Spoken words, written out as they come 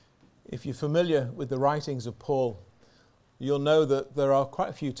If you're familiar with the writings of Paul, you'll know that there are quite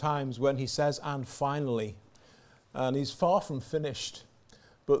a few times when he says, "and finally," and he's far from finished.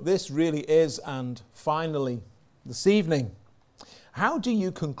 But this really is, and finally, this evening. How do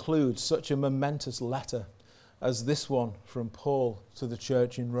you conclude such a momentous letter as this one from Paul to the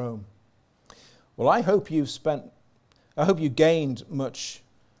church in Rome? Well, I hope you gained much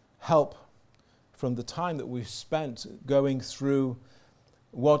help from the time that we've spent going through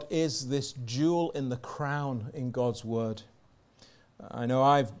what is this jewel in the crown in God's Word. I know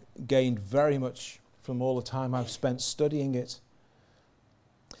I've gained very much from all the time I've spent studying it.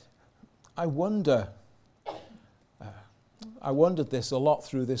 I wondered this a lot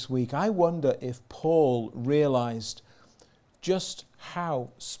through this week. I wonder if Paul realized just how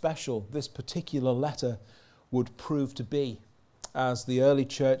special this particular letter would prove to be as the early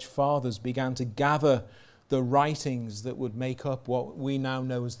church fathers began to gather the writings that would make up what we now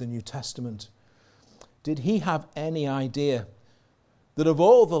know as the New Testament. Did he have any idea that of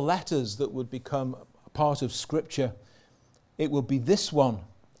all the letters that would become a part of Scripture, it would be this one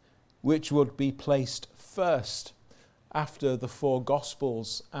which would be placed first after the four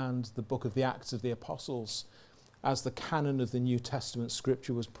Gospels and the book of the Acts of the Apostles, as the canon of the New Testament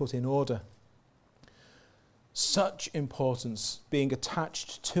Scripture was put in order? Such importance being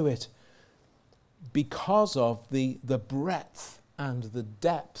attached to it because of the breadth and the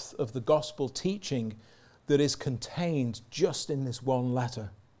depth of the gospel teaching that is contained just in this one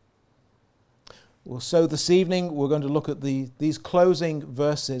letter. Well, so this evening we're going to look at these closing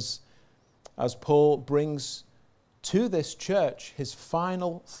verses as Paul brings to this church his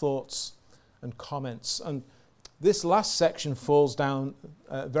final thoughts and comments. And this last section falls down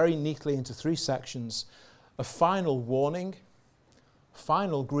very neatly into three sections: a final warning,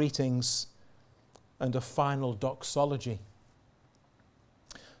 final greetings, and a final doxology.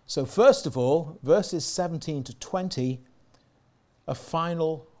 So first of all, verses 17 to 20, a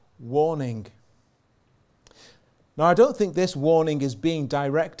final warning. Now, I don't think this warning is being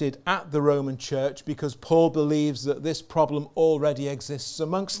directed at the Roman church because Paul believes that this problem already exists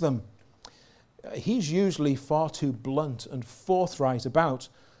amongst them. He's usually far too blunt and forthright about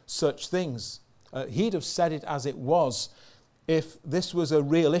such things. He'd have said it as it was if this was a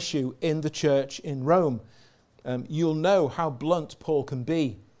real issue in the church in Rome. You'll know how blunt Paul can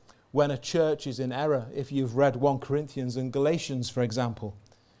be when a church is in error, if you've read 1 Corinthians and Galatians, for example.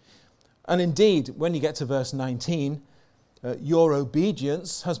 And indeed, when you get to verse 19, your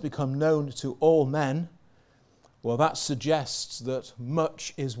obedience has become known to all men. Well, that suggests that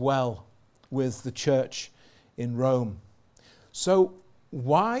much is well with the church in Rome. So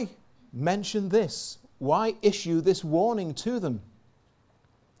why mention this? Why issue this warning to them?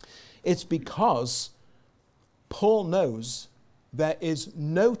 It's because Paul knows there is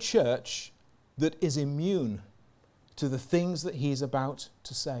no church that is immune to the things that he's about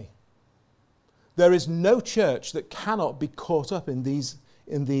to say. There is no church that cannot be caught up in these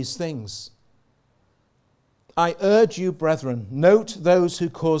things. I urge you, brethren, note those who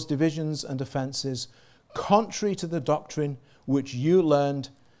cause divisions and offences, contrary to the doctrine which you learned,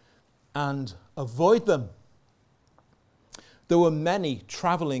 and avoid them. There were many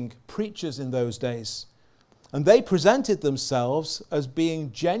travelling preachers in those days, and they presented themselves as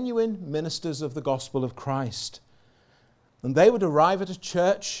being genuine ministers of the gospel of Christ. And they would arrive at a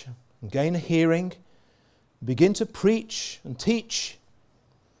church and gain a hearing, begin to preach and teach,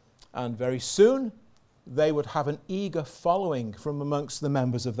 and very soon they would have an eager following from amongst the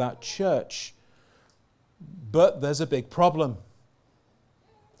members of that church. But there's a big problem.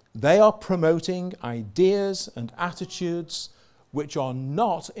 They are promoting ideas and attitudes which are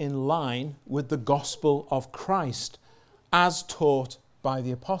not in line with the gospel of Christ as taught by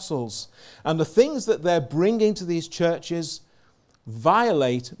the apostles. And the things that they're bringing to these churches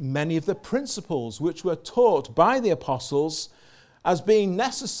violate many of the principles which were taught by the apostles as being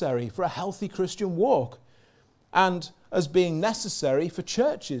necessary for a healthy Christian walk and as being necessary for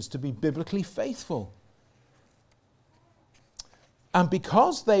churches to be biblically faithful. And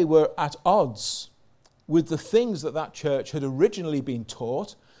because they were at odds with the things that church had originally been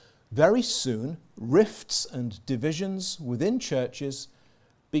taught, very soon rifts and divisions within churches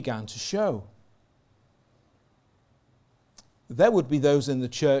began to show. There would be those in the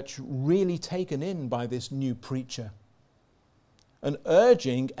church really taken in by this new preacher and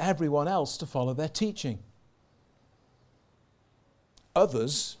urging everyone else to follow their teaching.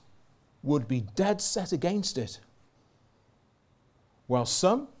 Others would be dead set against it, while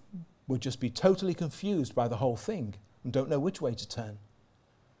some would just be totally confused by the whole thing and don't know which way to turn.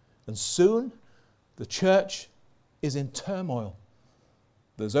 And soon the church is in turmoil.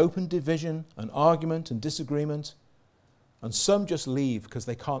 There's open division and argument and disagreement, and some just leave because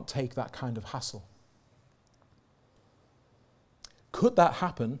they can't take that kind of hassle. Could that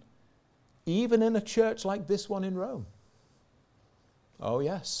happen even in a church like this one in Rome? Oh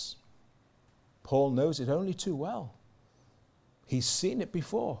yes. Paul knows it only too well. He's seen it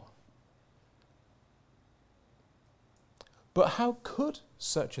before. But how could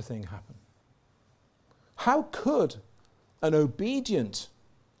such a thing happen? How could an obedient,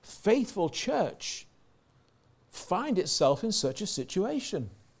 faithful church find itself in such a situation?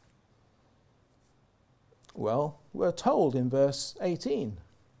 Well, we're told in verse 18,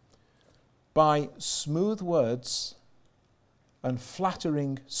 by smooth words and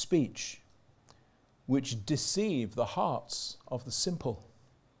flattering speech, which deceive the hearts of the simple.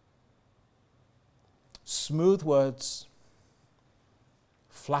 Smooth words,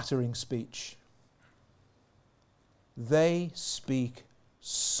 flattering speech. They speak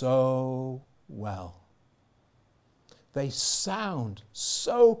so well. They sound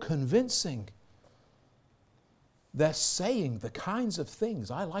so convincing. They're saying the kinds of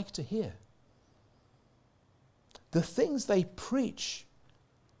things I like to hear. The things they preach,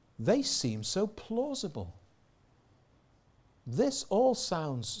 they seem so plausible. This all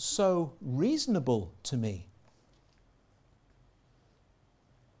sounds so reasonable to me.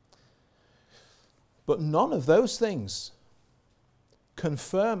 But none of those things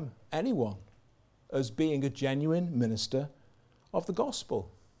confirm anyone as being a genuine minister of the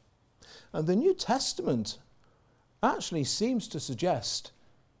gospel. And the New Testament actually seems to suggest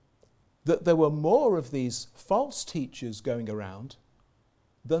that there were more of these false teachers going around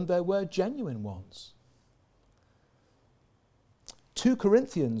than there were genuine ones. 2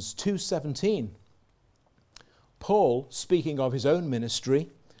 Corinthians 2:17, Paul, speaking of his own ministry,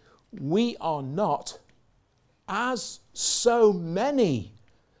 we are not, as so many,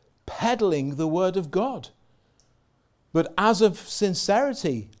 peddling the word of God, but as of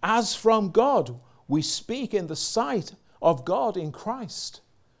sincerity, as from God, we speak in the sight of God in Christ.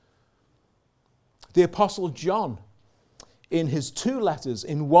 The Apostle John, in his 2 letters,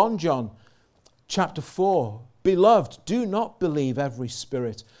 in 1 John chapter 4, beloved, do not believe every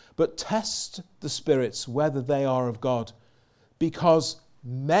spirit, but test the spirits whether they are of God, because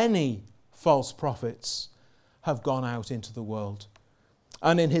many false prophets have gone out into the world.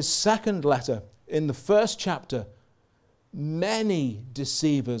 And in his 2nd letter, in the 1st chapter, many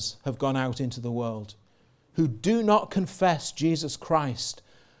deceivers have gone out into the world who do not confess Jesus Christ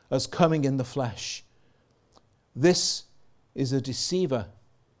as coming in the flesh. This is a deceiver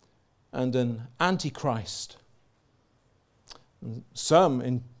and an antichrist. Some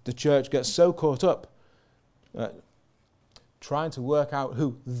in the church get so caught up trying to work out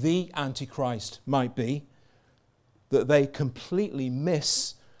who the antichrist might be that they completely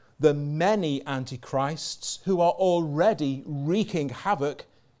miss the many antichrists who are already wreaking havoc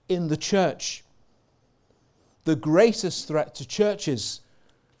in the church. The greatest threat to churches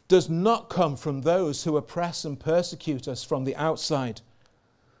does not come from those who oppress and persecute us from the outside.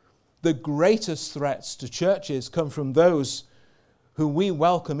 The greatest threats to churches come from those who we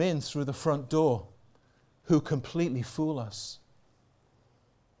welcome in through the front door, who completely fool us.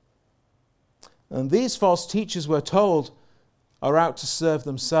 And these false teachers, we're told, are out to serve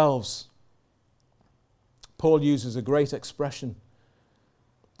themselves. Paul uses a great expression.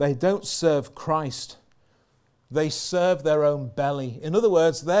 They don't serve Christ. They serve their own belly. In other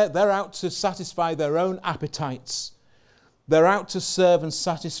words, they're out to satisfy their own appetites. They're out to serve and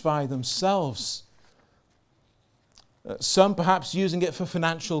satisfy themselves. Some perhaps using it for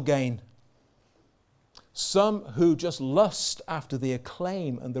financial gain. Some who just lust after the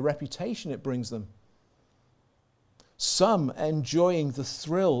acclaim and the reputation it brings them. Some enjoying the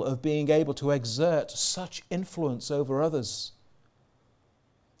thrill of being able to exert such influence over others.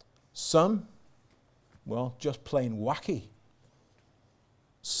 Some, well, just plain wacky.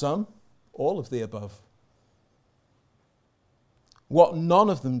 Some, all of the above. What none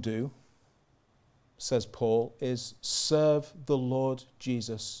of them do, says Paul, is serve the Lord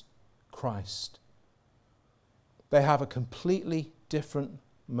Jesus Christ. They have a completely different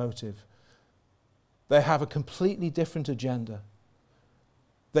motive. They have a completely different agenda.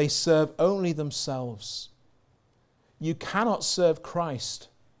 They serve only themselves. You cannot serve Christ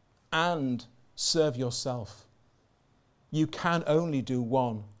and serve yourself. You can only do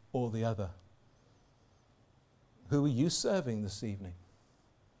one or the other. Who are you serving this evening?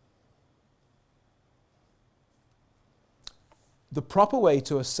 The proper way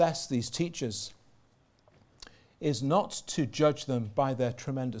to assess these teachers is not to judge them by their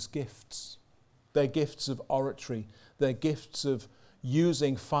tremendous gifts, their gifts of oratory, their gifts of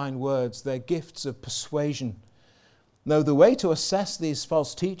using fine words. They're gifts of persuasion. No, the way to assess these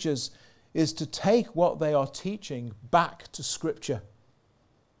false teachers is to take what they are teaching back to Scripture.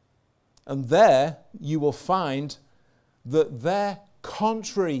 And there you will find that their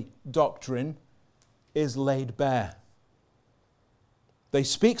contrary doctrine is laid bare. They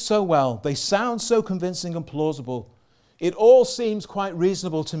speak so well, they sound so convincing and plausible. It all seems quite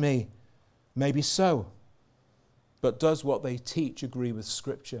reasonable to me. Maybe so. But does what they teach agree with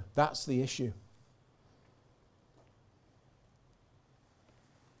Scripture? That's the issue.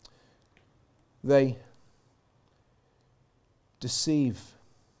 They deceive.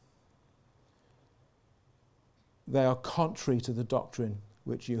 They are contrary to the doctrine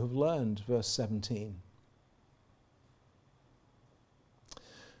which you have learned, verse 17.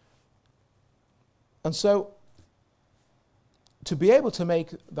 And so, to be able to make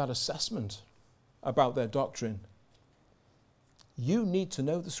that assessment about their doctrine, you need to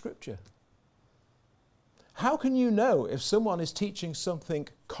know the Scripture. How can you know if someone is teaching something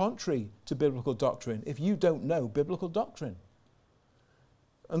contrary to biblical doctrine if you don't know biblical doctrine?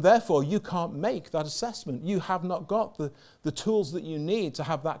 And therefore, you can't make that assessment. You have not got the tools that you need to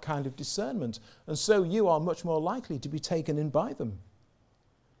have that kind of discernment. And so you are much more likely to be taken in by them.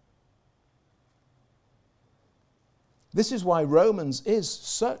 This is why Romans is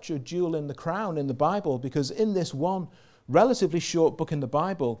such a jewel in the crown in the Bible, because in this one relatively short book in the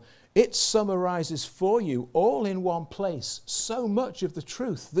Bible, it summarizes for you all in one place so much of the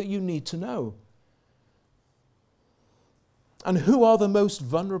truth that you need to know. And who are the most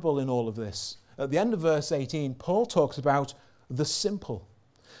vulnerable in all of this? At the end of verse 18, Paul talks about the simple.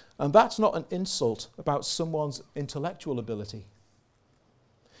 And that's not an insult about someone's intellectual ability.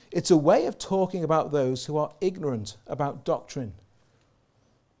 It's a way of talking about those who are ignorant about doctrine.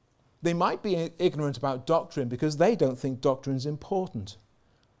 They might be ignorant about doctrine because they don't think doctrine's important.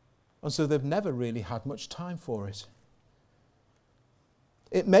 And so they've never really had much time for it.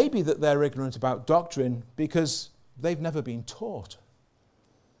 It may be that they're ignorant about doctrine because they've never been taught.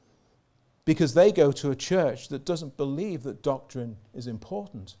 Because they go to a church that doesn't believe that doctrine is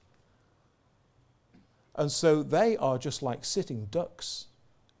important. And so they are just like sitting ducks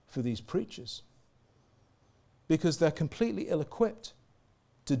for these preachers. Because they're completely ill-equipped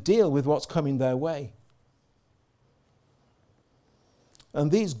to deal with what's coming their way.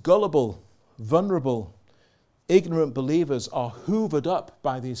 And these gullible, vulnerable, ignorant believers are hoovered up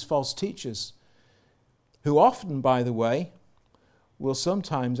by these false teachers, who often, by the way, will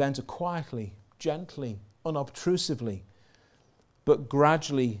sometimes enter quietly, gently, unobtrusively, but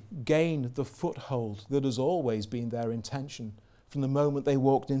gradually gain the foothold that has always been their intention from the moment they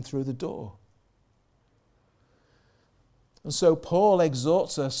walked in through the door. And so Paul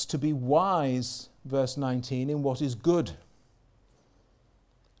exhorts us to be wise, verse 19, in what is good,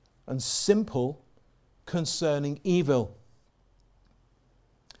 and simple concerning evil.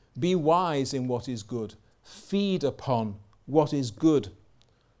 Be wise in what is good. Feed upon what is good.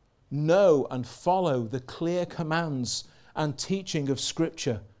 Know and follow the clear commands and teaching of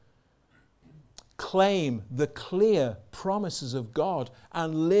Scripture. Claim the clear promises of God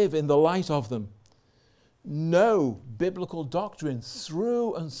and live in the light of them. Know biblical doctrine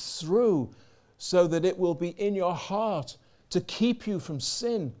through and through so that it will be in your heart to keep you from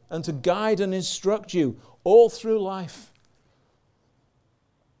sin and to guide and instruct you all through life.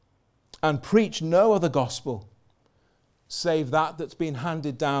 And preach no other gospel save that that's been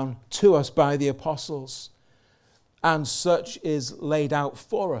handed down to us by the apostles. And such is laid out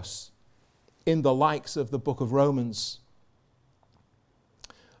for us in the likes of the book of Romans.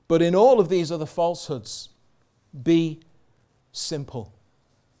 But in all of these other falsehoods, be simple.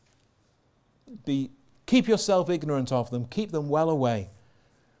 Keep yourself ignorant of them. Keep them well away.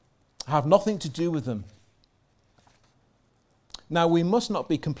 Have nothing to do with them. Now, we must not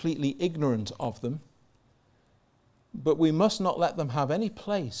be completely ignorant of them, but we must not let them have any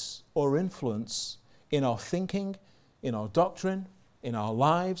place or influence in our thinking, in our doctrine, in our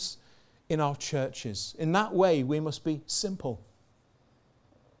lives, in our churches. In that way, we must be simple.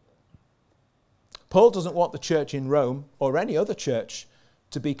 Paul doesn't want the church in Rome or any other church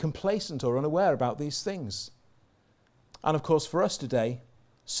to be complacent or unaware about these things. And of course, for us today,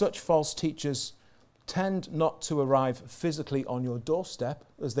 such false teachers tend not to arrive physically on your doorstep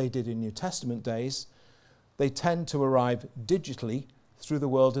as they did in New Testament days. They tend to arrive digitally through the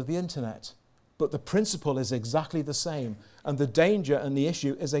world of the internet. But the principle is exactly the same, and the danger and the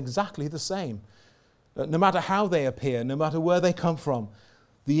issue is exactly the same. No matter how they appear, no matter where they come from,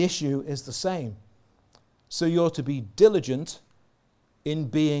 the issue is the same. So you're to be diligent in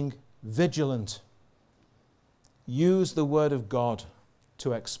being vigilant. use the word of God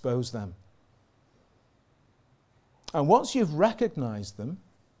to expose them. And once you've recognized them,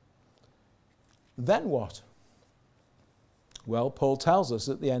 then what? Well, Paul tells us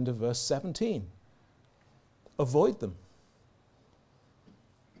at the end of verse 17, avoid them.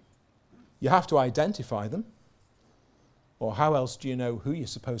 You have to identify them, or how else do you know who you're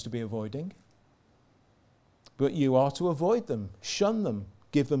supposed to be avoiding? But you are to avoid them, shun them,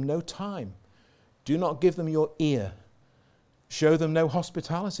 give them no time. Do not give them your ear. Show them no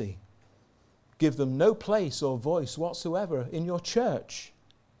hospitality. Give them no place or voice whatsoever in your church.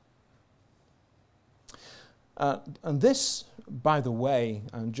 And this, by the way,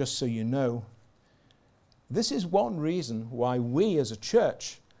 and just so you know, this is one reason why we as a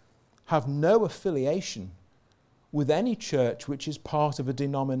church have no affiliation with any church which is part of a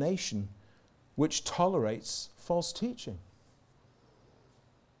denomination which tolerates false teaching.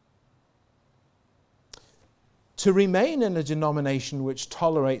 To remain in a denomination which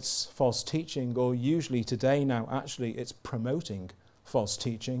tolerates false teaching, or usually today now actually it's promoting false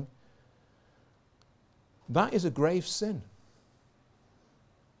teaching, that is a grave sin.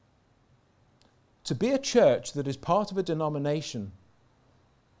 To be a church that is part of a denomination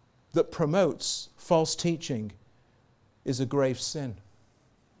that promotes false teaching is a grave sin.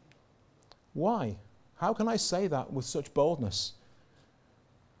 Why? How can I say that with such boldness?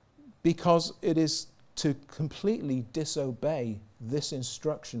 Because it is to completely disobey this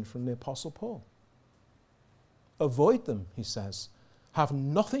instruction from the Apostle Paul. Avoid them, he says. Have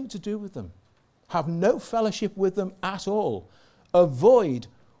nothing to do with them. Have no fellowship with them at all. Avoid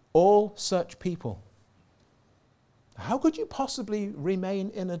all such people. How could you possibly remain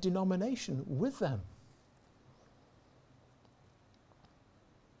in a denomination with them?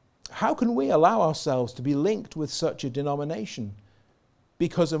 How can we allow ourselves to be linked with such a denomination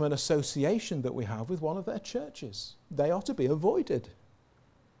because of an association that we have with one of their churches? They are to be avoided.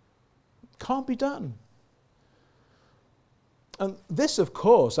 Can't be done. And this, of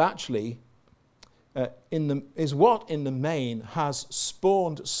course, actually is what in the main has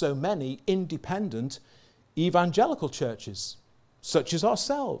spawned so many independent evangelical churches, such as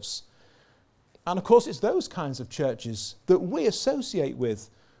ourselves. And of course, it's those kinds of churches that we associate with,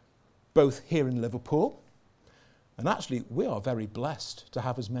 both here in Liverpool, and actually we are very blessed to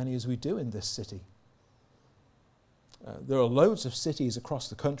have as many as we do in this city. There are loads of cities across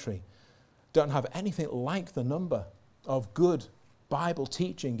the country don't have anything like the number of good Bible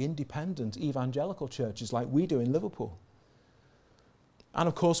teaching independent evangelical churches like we do in Liverpool. And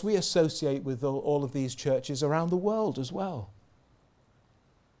of course we associate with all of these churches around the world as well.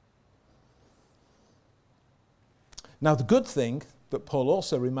 Now the good thing that Paul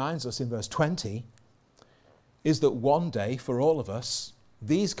also reminds us in verse 20 is that one day for all of us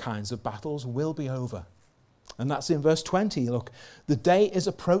these kinds of battles will be over. And that's in verse 20. Look, the day is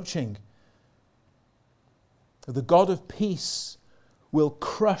approaching. The God of peace will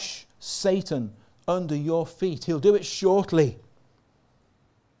crush Satan under your feet. He'll do it shortly.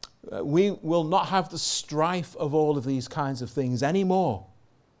 We will not have the strife of all of these kinds of things anymore.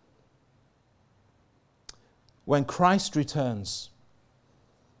 When Christ returns,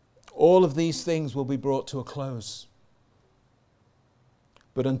 all of these things will be brought to a close.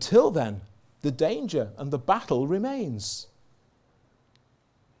 But until then, the danger and the battle remains.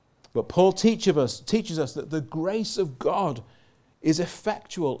 But Paul teaches us that the grace of God is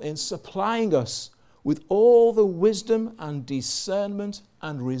effectual in supplying us with all the wisdom and discernment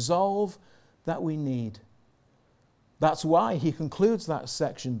and resolve that we need. That's why he concludes that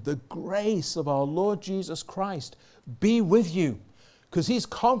section, the grace of our Lord Jesus Christ be with you, because he's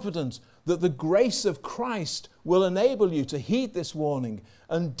confident that the grace of Christ will enable you to heed this warning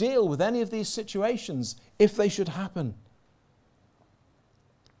and deal with any of these situations if they should happen.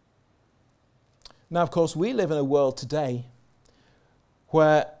 Now, of course, we live in a world today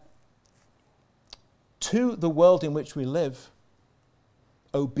where to the world in which we live,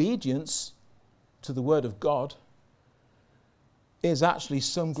 obedience to the word of God is actually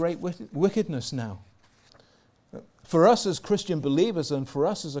some great wickedness now. For us as Christian believers and for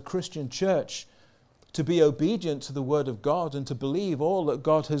us as a Christian church, to be obedient to the word of God and to believe all that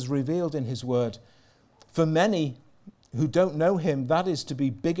God has revealed in his word, for many who don't know him, that is to be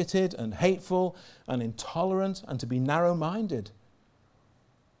bigoted and hateful and intolerant and to be narrow-minded.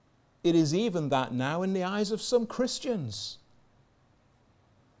 It is even that now in the eyes of some Christians.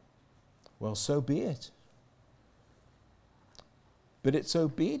 Well, so be it. But it's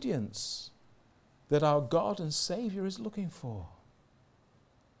obedience that our God and Saviour is looking for.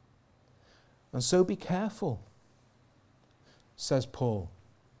 And so be careful, says Paul.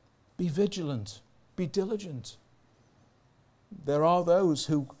 Be vigilant, be diligent. There are those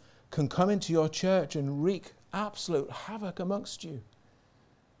who can come into your church and wreak absolute havoc amongst you.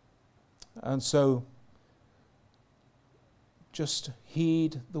 And so, just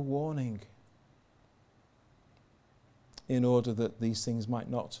heed the warning in order that these things might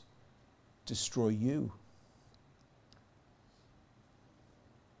not destroy you.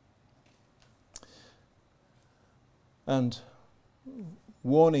 And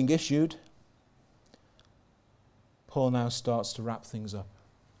warning issued, Paul now starts to wrap things up.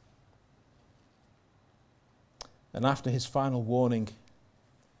 And after his final warning,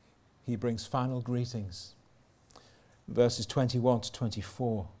 he brings final greetings. Verses 21 to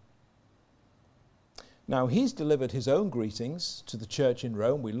 24. Now, he's delivered his own greetings to the church in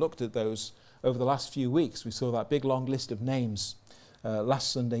Rome. We looked at those over the last few weeks. We saw that big long list of names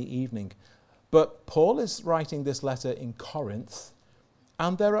last Sunday evening. But Paul is writing this letter in Corinth,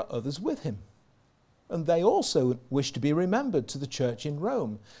 and there are others with him. And they also wish to be remembered to the church in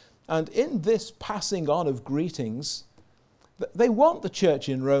Rome. And in this passing on of greetings, they want the church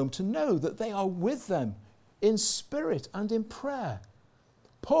in Rome to know that they are with them in spirit and in prayer.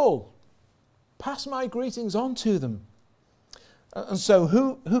 Paul, pass my greetings on to them. And so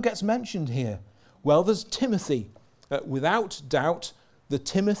who gets mentioned here? Well, there's Timothy. Without doubt, the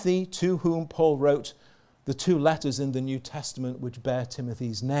Timothy to whom Paul wrote the two letters in the New Testament which bear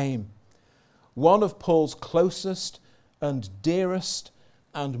Timothy's name. One of Paul's closest and dearest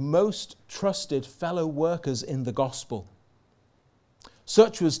and most trusted fellow workers in the gospel.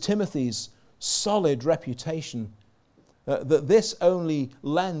 Such was Timothy's solid reputation that this only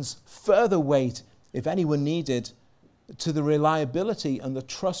lends further weight, if anyone needed, to the reliability and the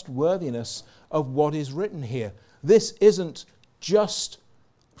trustworthiness of what is written here. This isn't just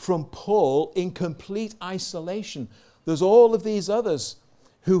from Paul in complete isolation. There's all of these others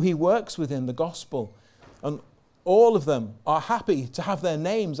who he works with in the gospel, and all of them are happy to have their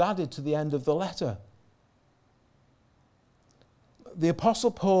names added to the end of the letter. The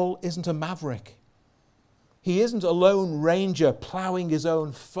Apostle Paul isn't a maverick. He isn't a lone ranger ploughing his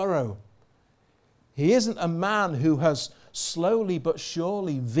own furrow. He isn't a man who has slowly but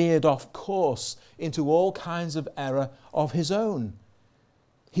surely veered off course into all kinds of error of his own.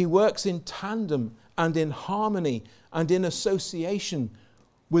 He works in tandem and in harmony and in association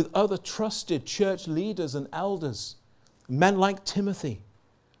with other trusted church leaders and elders, men like Timothy.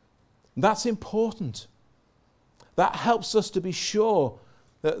 That's important. That helps us to be sure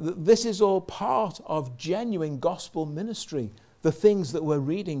that this is all part of genuine gospel ministry, the things that we're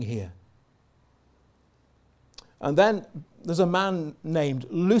reading here. And then there's a man named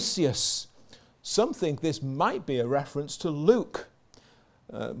Lucius. Some think this might be a reference to Luke,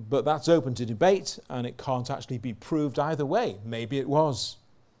 but that's open to debate, and it can't actually be proved either way. Maybe it was.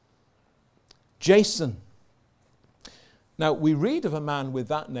 Jason. Now, we read of a man with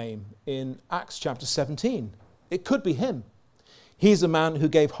that name in Acts chapter 17. It could be him. He's a man who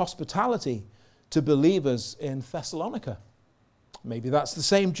gave hospitality to believers in Thessalonica. Maybe that's the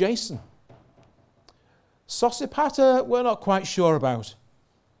same Jason. Sosipater, we're not quite sure about.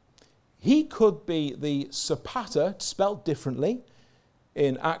 He could be the Sopater, spelt differently,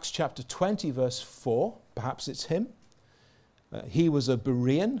 in Acts chapter 20, verse 4. Perhaps it's him. He was a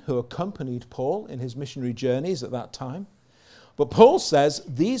Berean who accompanied Paul in his missionary journeys at that time. But Paul says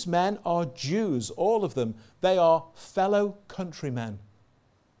these men are Jews, all of them. They are fellow countrymen.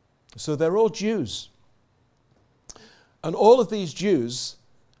 So they're all Jews. And all of these Jews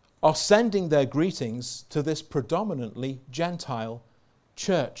are sending their greetings to this predominantly Gentile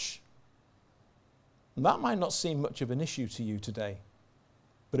church. And that might not seem much of an issue to you today,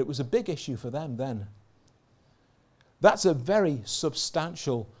 but it was a big issue for them then. That's a very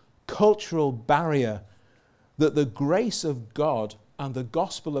substantial cultural barrier that the grace of God and the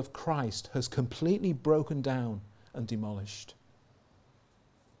gospel of Christ has completely broken down and demolished.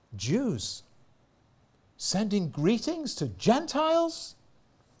 Jews sending greetings to Gentiles?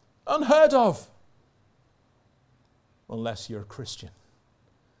 Unheard of. Unless you're a Christian.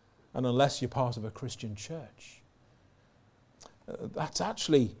 And unless you're part of a Christian church. That's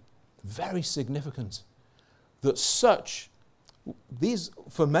actually very significant. That these,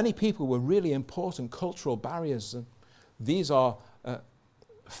 for many people, were really important cultural barriers. And these are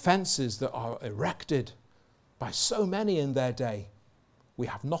fences that are erected by so many in their day. We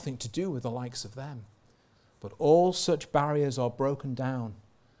have nothing to do with the likes of them. But all such barriers are broken down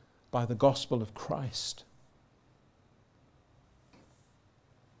by the gospel of Christ.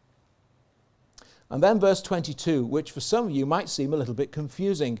 And then verse 22, which for some of you might seem a little bit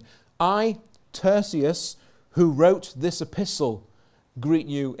confusing. I, Tertius, who wrote this epistle, greet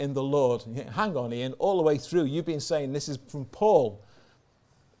you in the Lord. Hang on, Ian, all the way through you've been saying this is from Paul.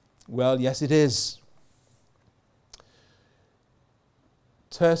 Well, yes, it is.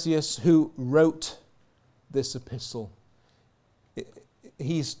 Tertius, who wrote this epistle,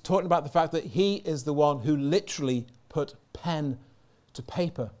 he's talking about the fact that he is the one who literally put pen to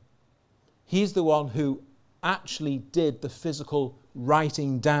paper. He's the one who actually did the physical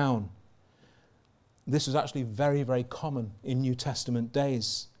writing down. This was actually very, very common in New Testament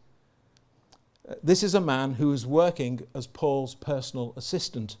days. This is a man who is working as Paul's personal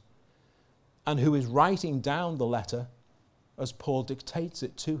assistant and who is writing down the letter as Paul dictates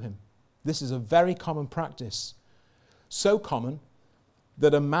it to him. This is a very common practice. So common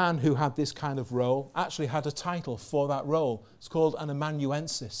that a man who had this kind of role actually had a title for that role. It's called an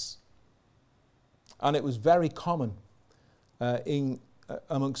amanuensis. And it was very common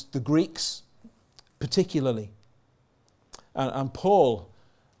amongst the Greeks particularly. And Paul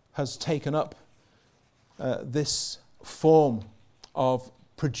has taken up this form of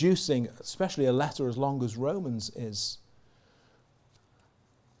producing, especially a letter as long as Romans is.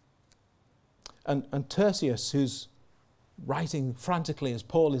 And Tertius, who's writing frantically as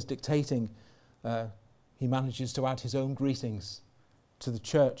Paul is dictating, he manages to add his own greetings to the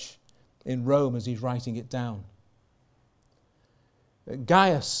church in Rome as he's writing it down.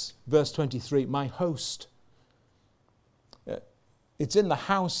 Gaius, verse 23, my host. It's in the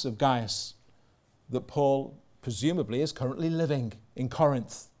house of Gaius that Paul presumably is currently living in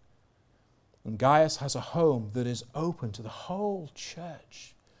Corinth. And Gaius has a home that is open to the whole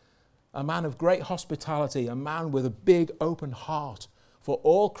church. A man of great hospitality, a man with a big open heart for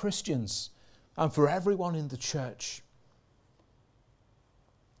all Christians and for everyone in the church.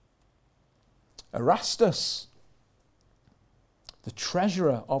 Erastus, the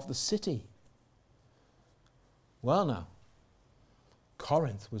treasurer of the city. Well now,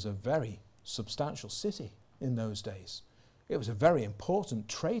 Corinth was a very substantial city in those days. It was a very important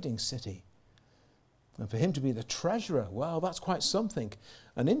trading city. And for him to be the treasurer, well, that's quite something.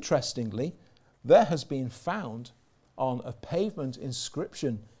 And interestingly, there has been found on a pavement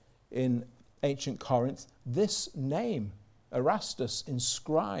inscription in ancient Corinth this name, Erastus,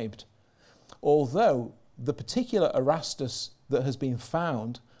 inscribed. Although the particular Erastus that has been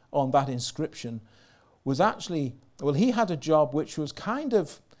found on that inscription was actually, well, he had a job which was kind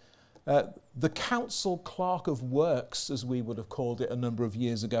of the council clerk of works, as we would have called it a number of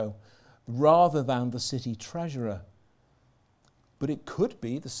years ago, rather than the city treasurer. But it could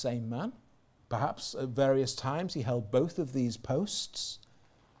be the same man. Perhaps at various times he held both of these posts.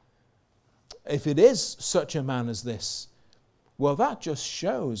 If it is such a man as this, well, that just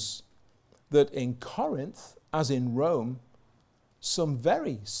shows that in Corinth, as in Rome, some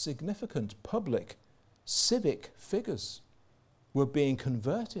very significant public civic figures were being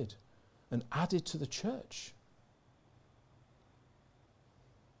converted and added to the church.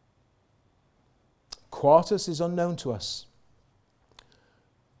 Quartus is unknown to us,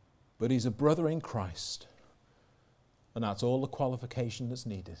 but he's a brother in Christ, and that's all the qualification that's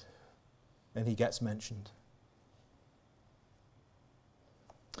needed, and he gets mentioned.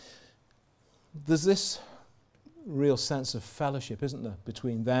 There's this real sense of fellowship, isn't there,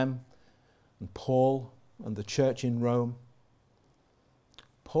 between them and Paul and the church in Rome.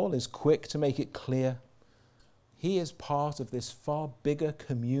 Paul is quick to make it clear he is part of this far bigger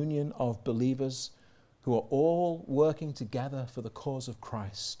communion of believers who are all working together for the cause of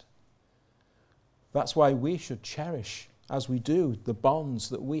Christ. That's why we should cherish, as we do, the bonds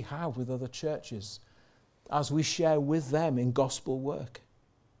that we have with other churches, as we share with them in gospel work.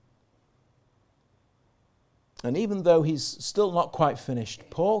 And even though he's still not quite finished,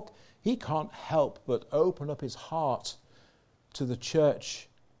 Paul, he can't help but open up his heart to the church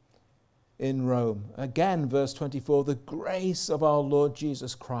in Rome. Again, verse 24, the grace of our Lord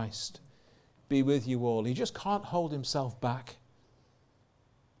Jesus Christ be with you all. He just can't hold himself back.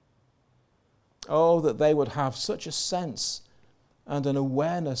 Oh, that they would have such a sense and an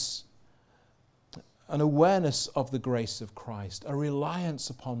awareness of the grace of Christ, a reliance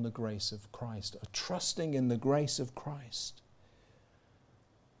upon the grace of Christ, a trusting in the grace of Christ.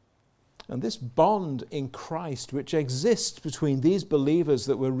 And this bond in Christ which exists between these believers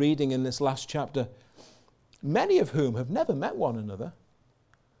that we're reading in this last chapter, many of whom have never met one another,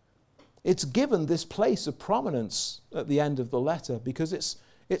 it's given this place of prominence at the end of the letter because it's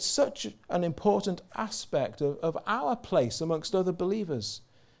such an important aspect of our place amongst other believers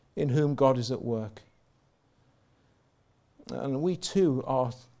in whom God is at work. And we too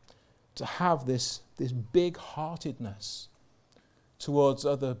are to have this big-heartedness towards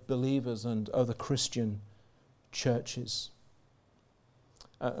other believers and other Christian churches.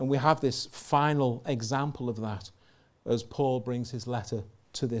 And we have this final example of that as Paul brings his letter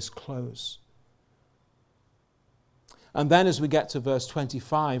to this close. And then as we get to verse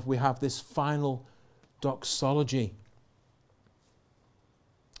 25, we have this final doxology.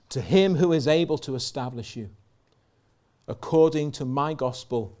 To him who is able to establish you, according to my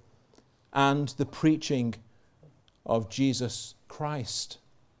gospel and the preaching of Jesus Christ.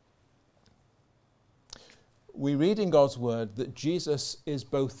 We read in God's word that Jesus is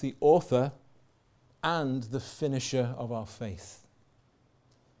both the author and the finisher of our faith.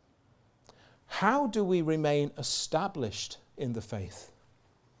 How do we remain established in the faith?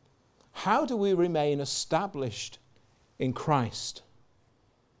 How do we remain established in Christ?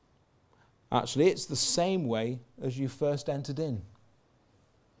 Actually, it's the same way as you first entered in.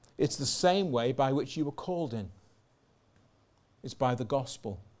 It's the same way by which you were called in. It's by the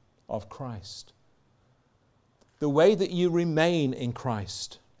gospel of Christ. The way that you remain in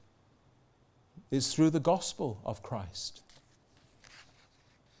Christ is through the gospel of Christ.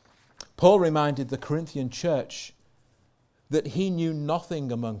 Paul reminded the Corinthian church that he knew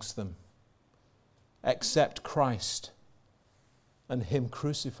nothing amongst them except Christ and him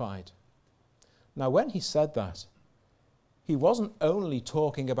crucified. Now, when he said that, he wasn't only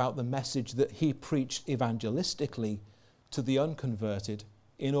talking about the message that he preached evangelistically to the unconverted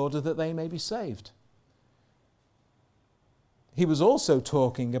in order that they may be saved. He was also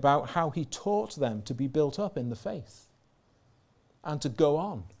talking about how he taught them to be built up in the faith and to go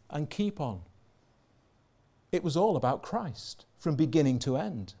on and keep on. It was all about Christ from beginning to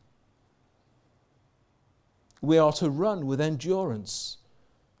end. We are to run with endurance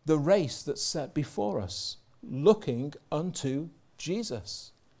the race that's set before us, looking unto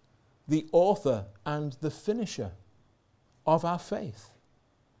Jesus, the author and the finisher of our faith.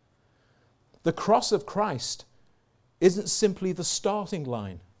 The cross of Christ isn't simply the starting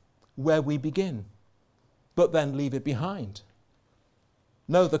line where we begin, but then leave it behind.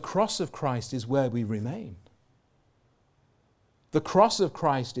 No, the cross of Christ is where we remain. The cross of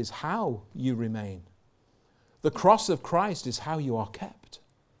Christ is how you remain. The cross of Christ is how you are kept.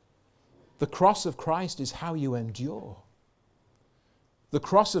 The cross of Christ is how you endure. The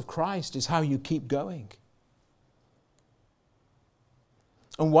cross of Christ is how you keep going.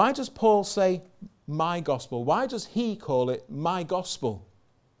 And why does Paul say, my gospel? Why does he call it my gospel?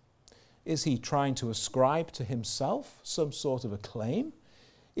 Is he trying to ascribe to himself some sort of a claim?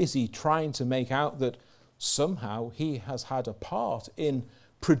 Is he trying to make out that somehow he has had a part in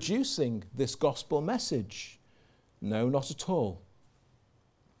producing this gospel message? No, not at all.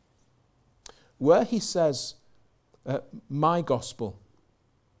 Where he says, my gospel,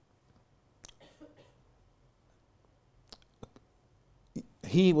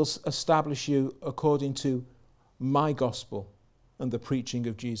 he will establish you according to my gospel and the preaching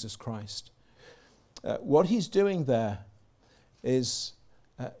of Jesus Christ. What he's doing there is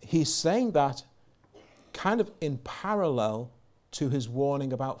he's saying that kind of in parallel to his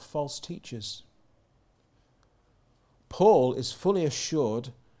warning about false teachers. Paul is fully assured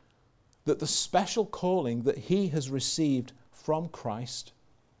that the special calling that he has received from Christ,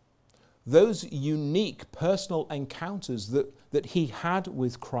 those unique personal encounters that he had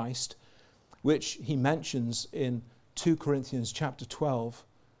with Christ, which he mentions in 2 Corinthians chapter 12,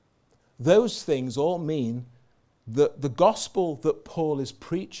 those things all mean that the gospel that Paul is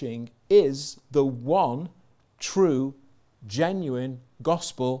preaching is the one true, genuine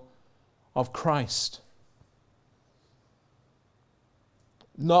gospel of Christ.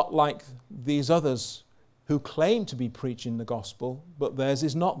 Not like these others who claim to be preaching the gospel, but theirs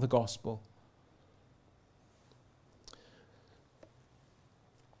is not the gospel.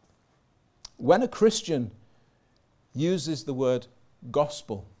 When a Christian uses the word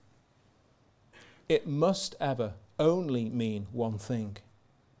gospel, it must ever only mean one thing.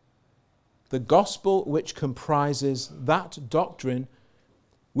 The gospel which comprises that doctrine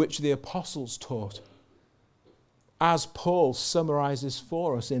which the apostles taught, as Paul summarizes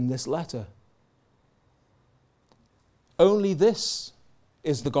for us in this letter. Only this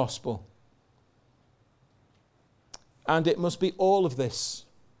is the gospel. And it must be all of this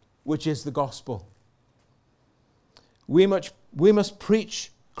which is the gospel. We must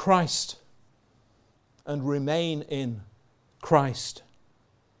preach Christ and remain in Christ.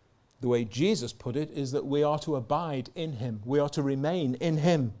 The way Jesus put it is that we are to abide in him. We are to remain in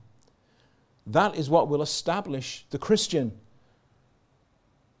him. That is what will establish the Christian.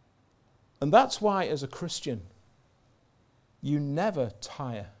 And that's why, as a Christian, you never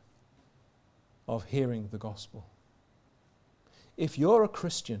tire of hearing the gospel. If you're a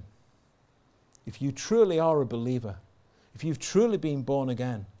Christian, if you truly are a believer, if you've truly been born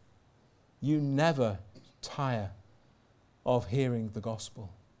again, you never tire of hearing the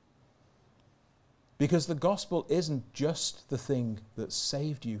gospel. Because the gospel isn't just the thing that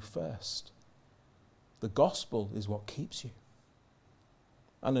saved you first. The gospel is what keeps you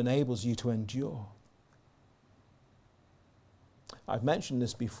and enables you to endure. I've mentioned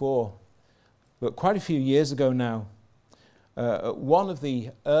this before, but quite a few years ago now, at one of the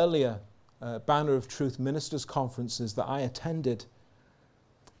earlier Banner of Truth Ministers conferences that I attended,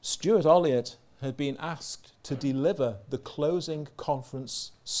 Stuart Olliott had been asked to deliver the closing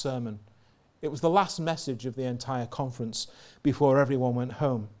conference sermon. It was the last message of the entire conference before everyone went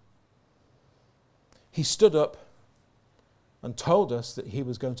home. He stood up and told us that he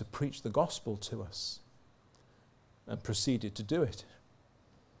was going to preach the gospel to us and proceeded to do it.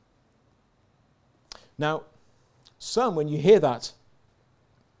 Now, some, when you hear that,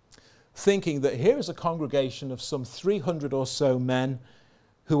 thinking that here is a congregation of some 300 or so men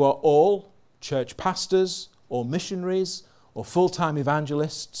who are all church pastors or missionaries or full-time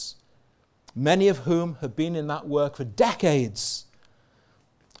evangelists, many of whom have been in that work for decades.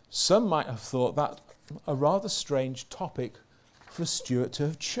 Some might have thought that a rather strange topic for Stuart to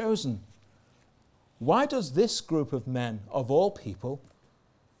have chosen. Why does this group of men, of all people,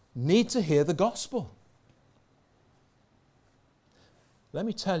 need to hear the gospel? Let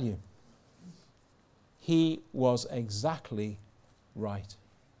me tell you, he was exactly right.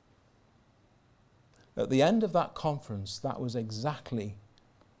 At the end of that conference, that was exactly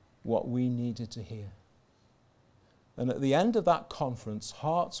what we needed to hear. And at the end of that conference,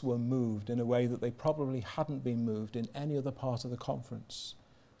 hearts were moved in a way that they probably hadn't been moved in any other part of the conference.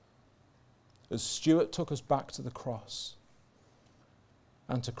 As Stuart took us back to the cross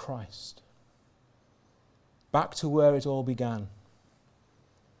and to Christ, back to where it all began.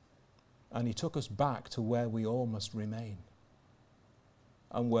 And he took us back to where we all must remain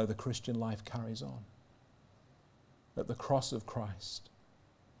and where the Christian life carries on, at the cross of Christ.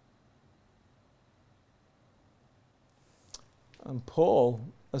 And Paul,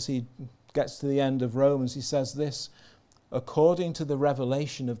 as he gets to the end of Romans, he says this, according to the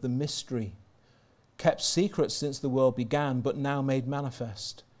revelation of the mystery, kept secret since the world began, but now made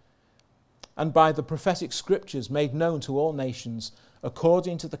manifest, and by the prophetic scriptures made known to all nations,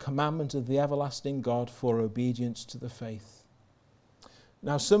 according to the commandment of the everlasting God for obedience to the faith.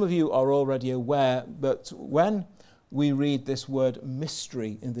 Now, some of you are already aware that when we read this word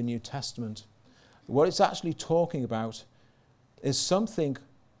mystery in the New Testament, what it's actually talking about is something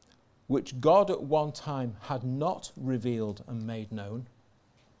which God at one time had not revealed and made known,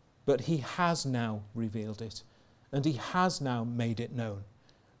 but he has now revealed it, and he has now made it known,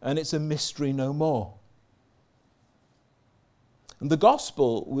 and it's a mystery no more. And the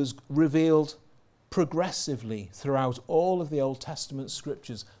gospel was revealed progressively throughout all of the Old Testament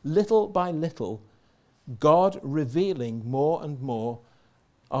scriptures, little by little, God revealing more and more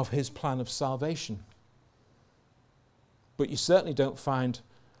of his plan of salvation. But you certainly don't find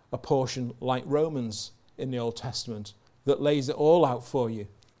a portion like Romans in the Old Testament that lays it all out for you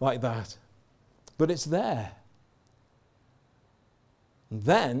like that. But it's there. And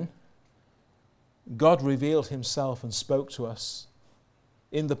then God revealed himself and spoke to us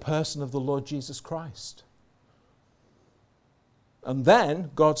in the person of the Lord Jesus Christ. And then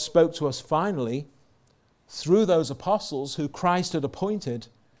God spoke to us finally through those apostles who Christ had appointed.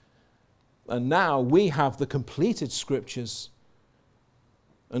 And now we have the completed scriptures,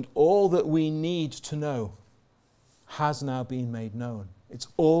 and all that we need to know has now been made known. It's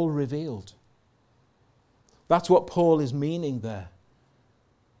all revealed. That's what Paul is meaning there.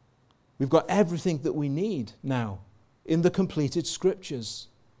 We've got everything that we need now in the completed scriptures.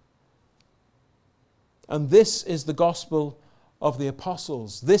 And this is the gospel of the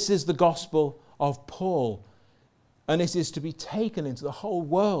apostles. This is the gospel of Paul. And it is to be taken into the whole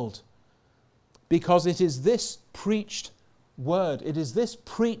world, because it is this preached word, it is this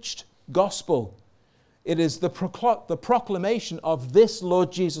preached gospel, it is the proclamation of this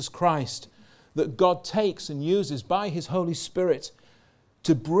Lord Jesus Christ that God takes and uses by his Holy Spirit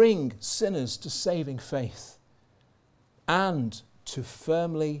to bring sinners to saving faith and to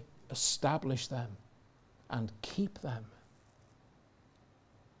firmly establish them and keep them.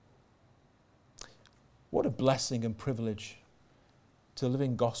 What a blessing and privilege to live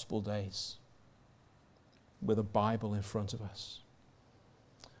in gospel days with a Bible in front of us.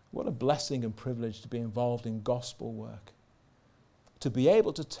 What a blessing and privilege to be involved in gospel work. To be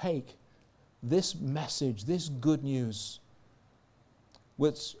able to take this message, this good news,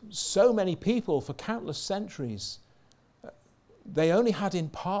 which so many people for countless centuries, they only had in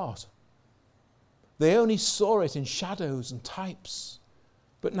part. They only saw it in shadows and types.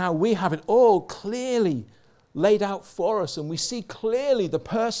 But now we have it all clearly laid out for us, and we see clearly the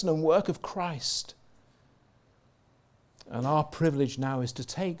person and work of Christ. And our privilege now is to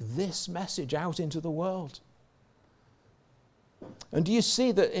take this message out into the world. And do you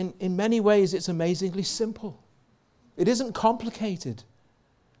see that in many ways it's amazingly simple? It isn't complicated.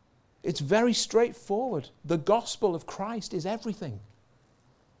 It's very straightforward. The gospel of Christ is everything.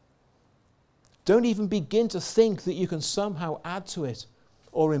 Don't even begin to think that you can somehow add to it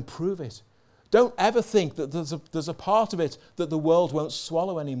or improve it. Don't ever think that there's a part of it that the world won't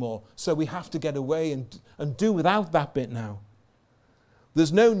swallow anymore, so we have to get away and do without that bit now.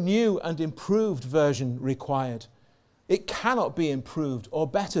 There's no new and improved version required. It cannot be improved or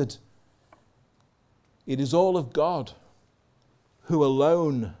bettered. It is all of God, who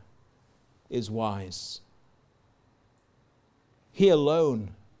alone is wise. He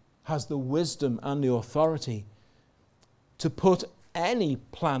alone has the wisdom and the authority to put any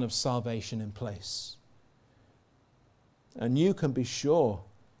plan of salvation in place. And you can be sure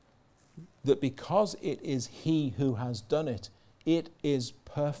that because it is He who has done it, it is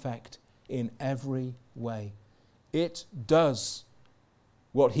perfect in every way. It does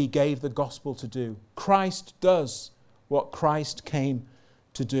what He gave the gospel to do. Christ does what Christ came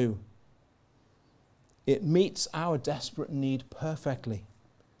to do. It meets our desperate need perfectly.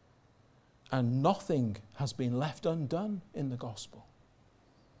 And nothing has been left undone in the gospel.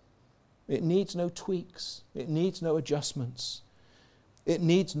 It needs no tweaks. It needs no adjustments. It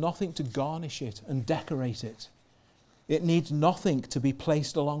needs nothing to garnish it and decorate it. It needs nothing to be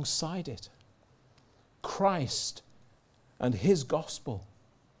placed alongside it. Christ and His gospel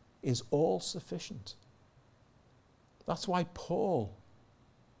is all sufficient. That's why Paul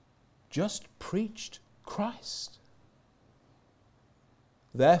just preached Christ.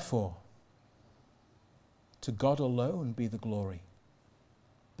 Therefore, to God alone be the glory,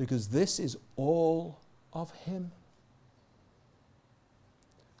 because this is all of Him.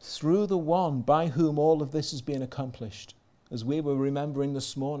 Through the one by whom all of this has been accomplished, as we were remembering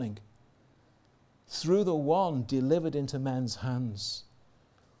this morning, through the one delivered into men's hands,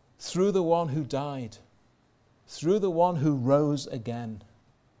 through the one who died, through the one who rose again,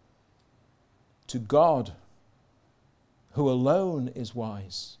 to God, who alone is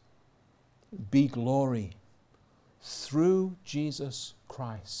wise, be glory through Jesus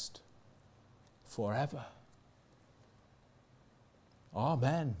Christ forever.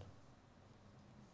 Amen.